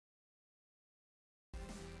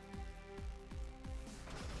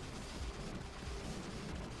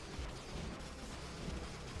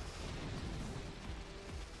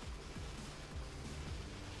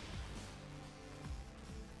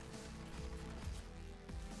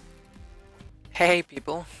Hey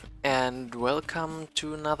people, and welcome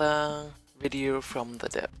to another video from the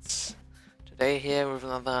depths. Today here with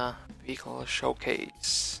another vehicle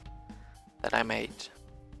showcase that I made.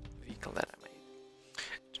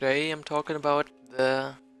 Today I'm talking about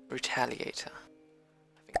the Retaliator.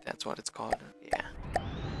 I think that's what it's called.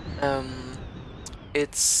 Yeah.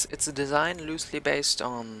 It's a design loosely based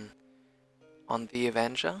on the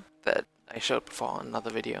Avenger that I showed before in another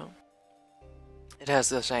video. It has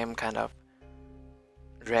the same kind of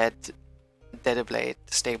red Dead Blade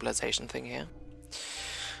stabilization thing here.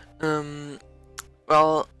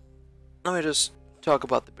 Well, let me just talk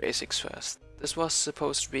about the basics first. This was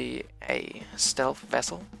supposed to be a stealth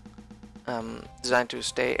vessel, designed to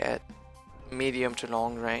stay at medium to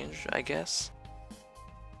long range, I guess.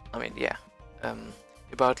 I mean, yeah,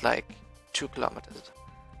 about like 2 kilometers,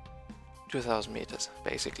 2,000 meters,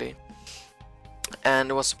 basically.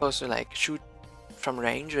 And it was supposed to like shoot from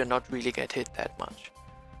range and not really get hit that much.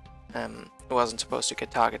 It wasn't supposed to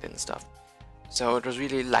get targeted and stuff, so it was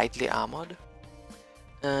really lightly armored.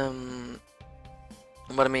 But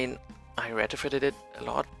I mean, I retrofitted it a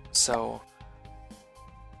lot, so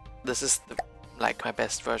this is like my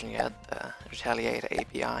best version yet, the Retaliator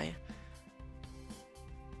API,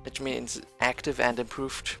 which means active and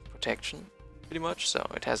improved protection, pretty much. So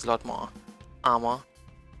it has a lot more armor,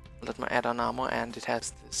 a lot more add-on armor, and it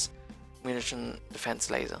has this munition defense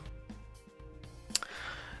laser.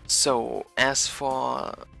 So as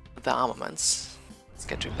for the armaments, let's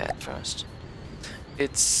get to that first.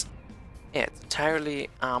 It's entirely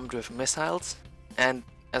armed with missiles, and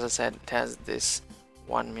as I said, it has this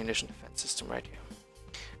one munition defense system right here.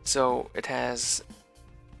 So it has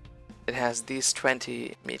these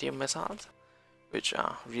 20 medium missiles, which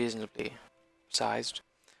are reasonably sized,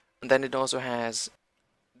 and then it also has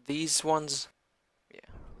these ones.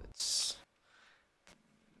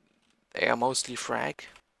 They are mostly frag.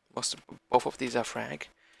 Both of these are frag.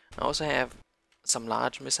 I also have some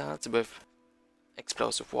large missiles with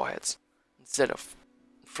explosive warheads instead of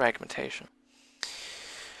fragmentation.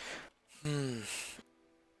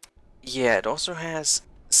 Yeah, it also has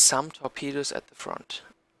some torpedoes at the front.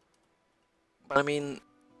 But I mean,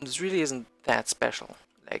 this really isn't that special.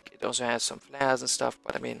 Like, it also has some flares and stuff,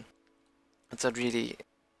 but I mean, it's not really,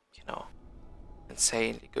 you know,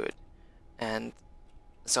 insanely good. And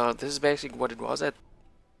so this is basically what it was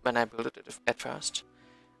when I built it at first.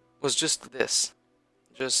 It was just this.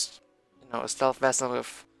 Just, you know, a stealth vessel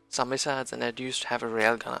with some missiles, and it used to have a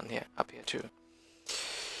railgun up here too.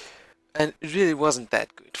 And it really wasn't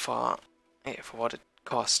that good for what it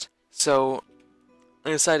cost. So I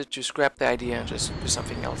decided to scrap the idea and just do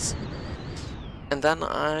something else. And then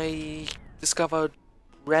I discovered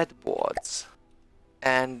red boards,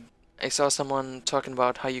 and I saw someone talking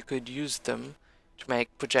about how you could use them to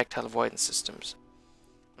make projectile avoidance systems.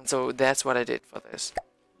 And so that's what I did for this.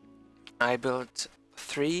 I built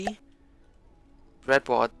 3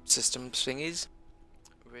 breadboard system thingies,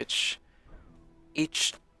 which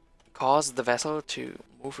each cause the vessel to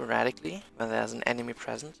move erratically when there's an enemy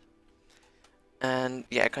present. And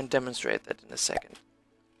yeah, I can demonstrate that in a second.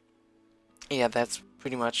 Yeah, that's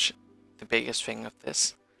pretty much the biggest thing of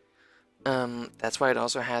this. That's why it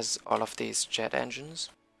also has all of these jet engines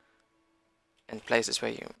in places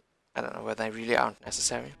where where they really aren't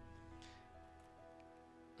necessary.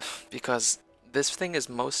 Because this thing is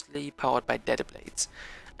mostly powered by Dead Blades,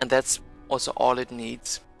 and that's also all it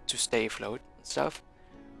needs to stay afloat and stuff.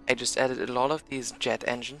 I just added a lot of these jet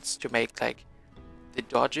engines to make like the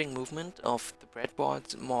dodging movement of the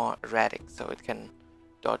breadboards more erratic, so it can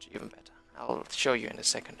dodge even better. I'll show you in a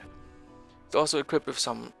second. It's also equipped with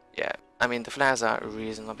some, yeah, I mean the flares are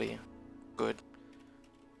reasonably good.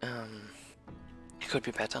 It could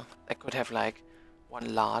be better. I could have like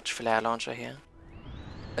one large flare launcher here.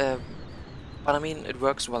 But I mean, it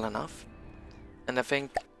works well enough, and I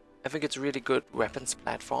think it's a really good weapons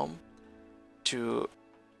platform to,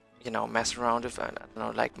 you know, mess around with, and I don't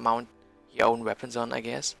know, like mount your own weapons on, I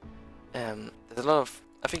guess. There's a lot of,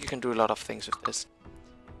 I think you can do a lot of things with this.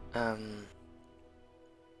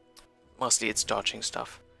 Mostly it's dodging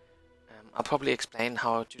stuff. I'll probably explain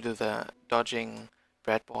how to do the dodging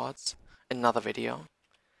breadboards in another video,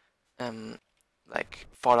 like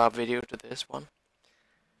follow-up video to this one.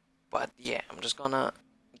 But yeah, I'm just gonna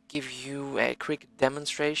give you a quick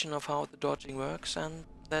demonstration of how the dodging works, and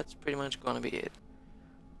that's pretty much gonna be it.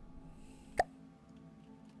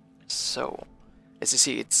 So, as you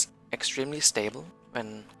see, it's extremely stable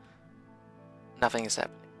when nothing is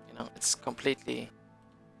happening. You know, it's completely...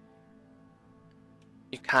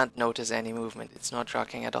 You can't notice any movement. It's not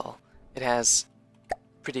rocking at all. It has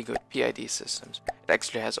pretty good PID systems. It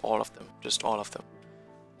actually has all of them, just all of them.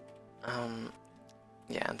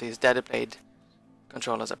 Yeah, and these data blade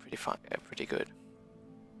controllers are pretty good.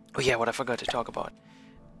 Oh yeah, what I forgot to talk about.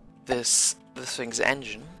 This thing's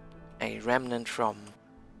engine, a remnant from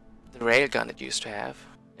the railgun it used to have.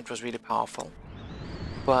 It was really powerful.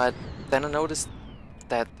 But then I noticed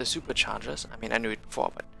that the superchargers, I mean I knew it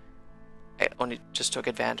before, but I only just took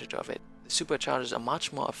advantage of it. The superchargers are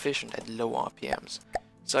much more efficient at low RPMs.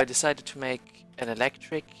 So I decided to make an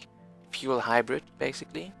electric fuel hybrid,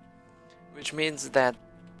 basically. Which means that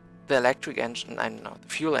the electric engine, the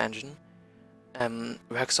fuel engine,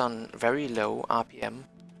 works on very low RPM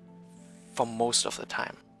for most of the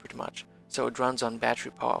time, pretty much. So it runs on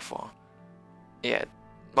battery power for, yeah,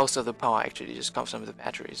 most of the power actually just comes from the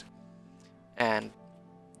batteries. And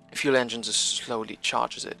fuel engine just slowly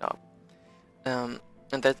charges it up.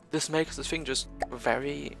 And that this makes the thing just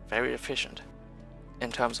very, very efficient in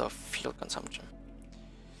terms of fuel consumption.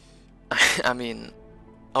 I mean,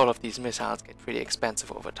 all of these missiles get pretty expensive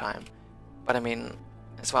over time, but I mean,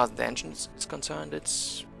 as far as the engine is concerned,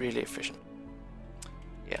 it's really efficient.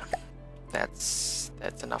 Yeah, that's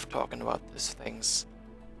enough talking about these things.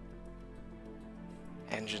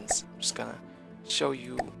 Engines. I'm just gonna show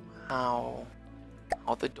you how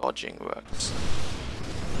the dodging works.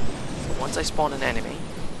 So once I spawn an enemy,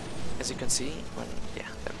 as you can see,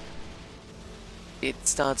 it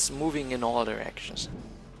starts moving in all directions,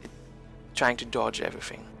 trying to dodge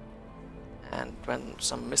everything. And when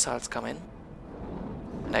some missiles come in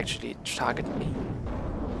and actually target me,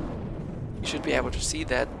 you should be able to see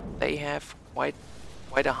that they have quite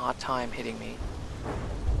a hard time hitting me.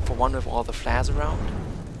 For one, with all the flares around,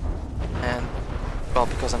 and well,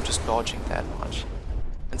 because I'm just dodging that much.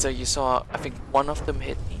 And so you saw, I think one of them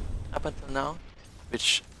hit me up until now,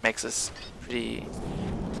 which makes us pretty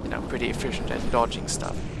efficient at dodging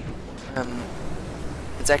stuff.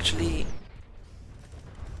 It's actually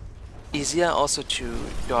easier also to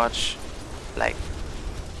dodge like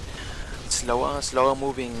slower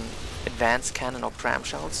moving advanced cannon or cram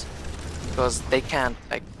shells, because they can't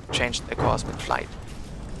like change their course mid-flight.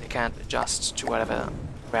 They can't adjust to whatever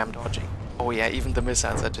ram dodging. Oh yeah, even the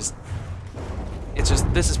missiles are just...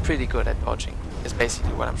 this is pretty good at dodging, is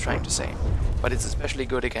basically what I'm trying to say. But it's especially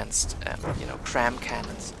good against, cram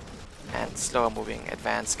cannons and slower moving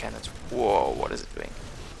advanced cannons. Whoa, what is it doing?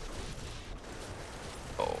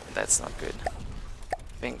 Oh, that's not good.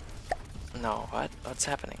 No, what's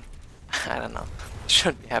happening? I don't know. It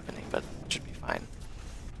shouldn't be happening, but it should be fine.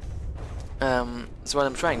 So what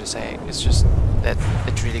I'm trying to say is just that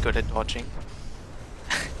it's really good at dodging.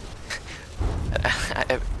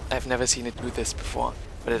 I've never seen it do this before,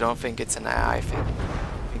 but I don't think it's an AI thing.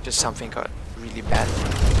 I think just something got really bad.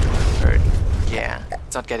 Or, yeah,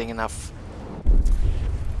 it's not getting enough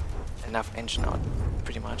engine out,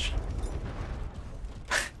 pretty much.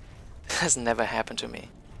 This has never happened to me.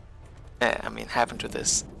 I mean, happened to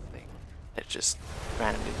this thing. It just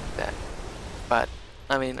randomly did that. But,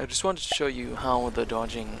 I mean, I just wanted to show you how the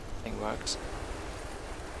dodging thing works.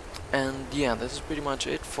 And yeah, this is pretty much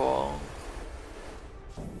it for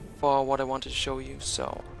what I wanted to show you.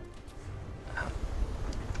 So,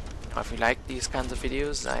 if you like these kinds of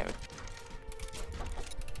videos, I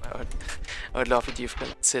would love it if you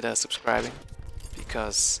consider subscribing,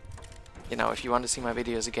 because if you want to see my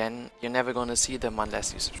videos again, you're never gonna see them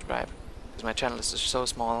unless you subscribe, because my channel is just so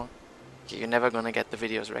small. You're never gonna get the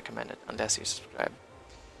videos recommended unless you subscribe.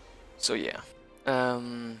 So yeah,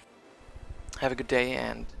 have a good day,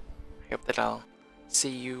 and I hope that I'll see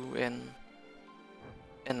you in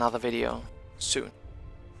another video soon.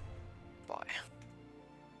 Bye.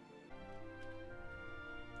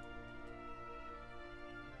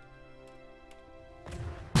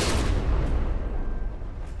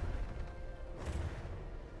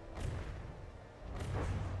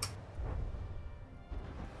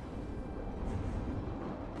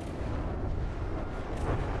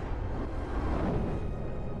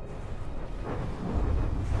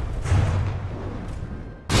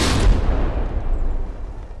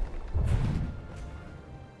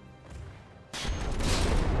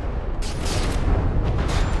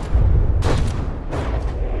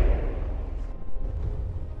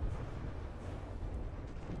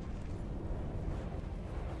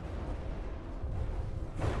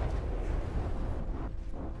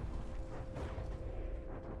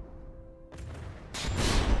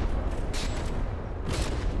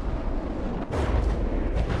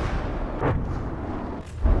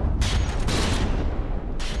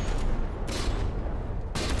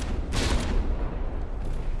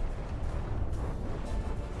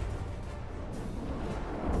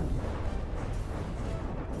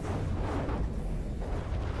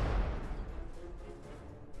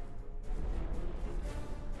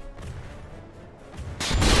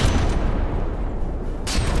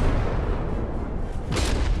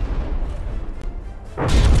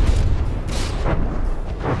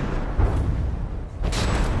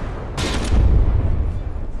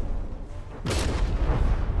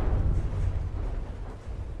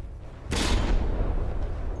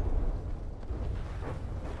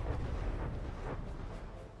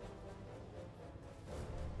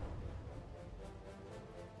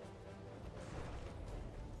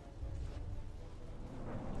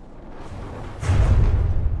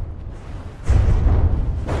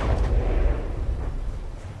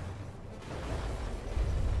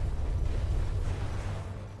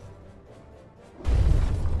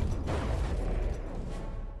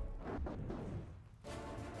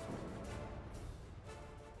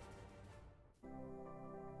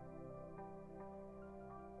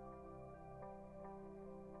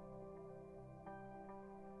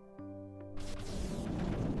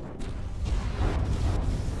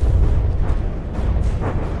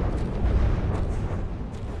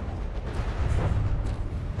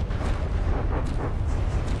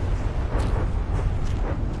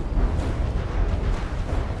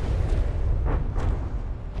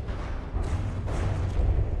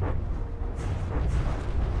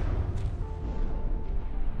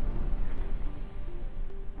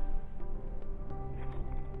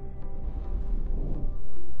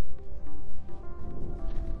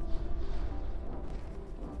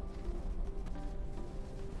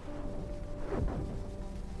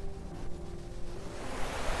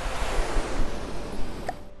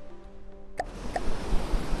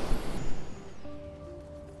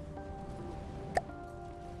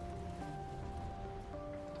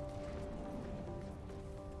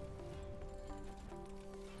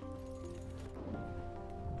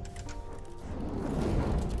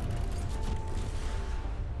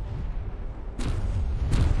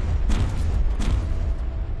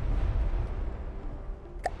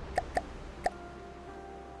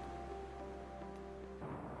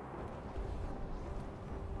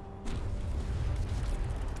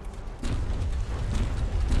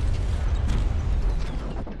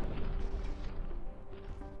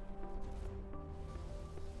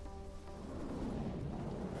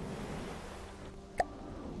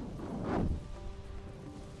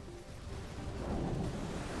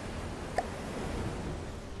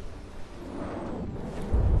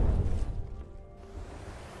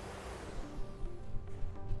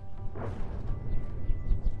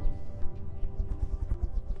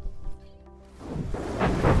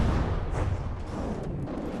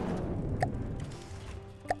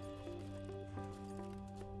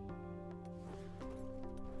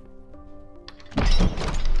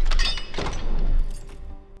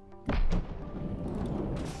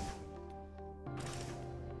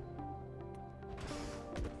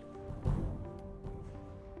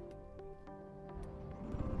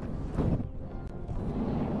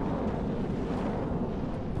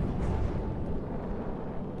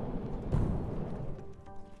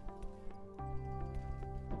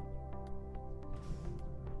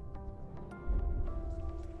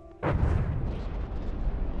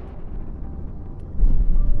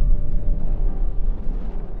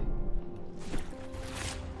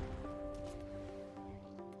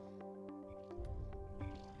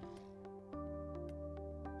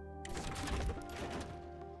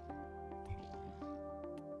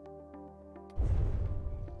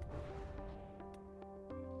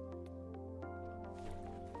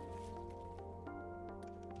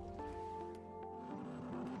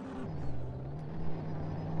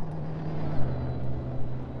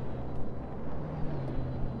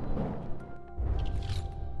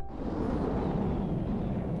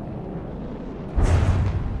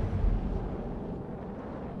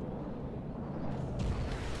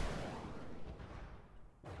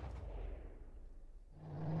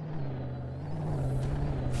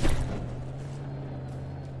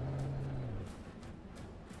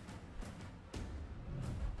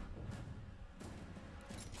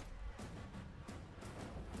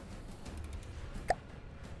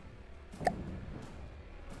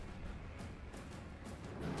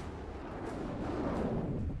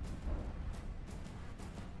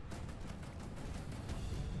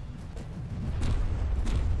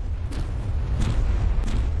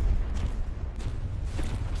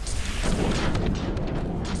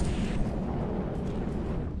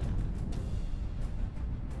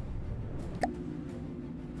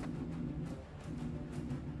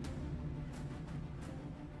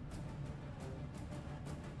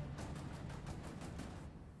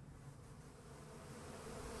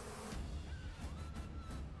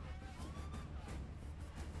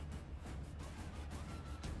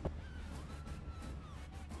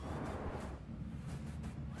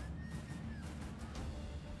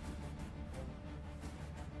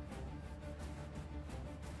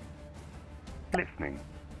 Listening.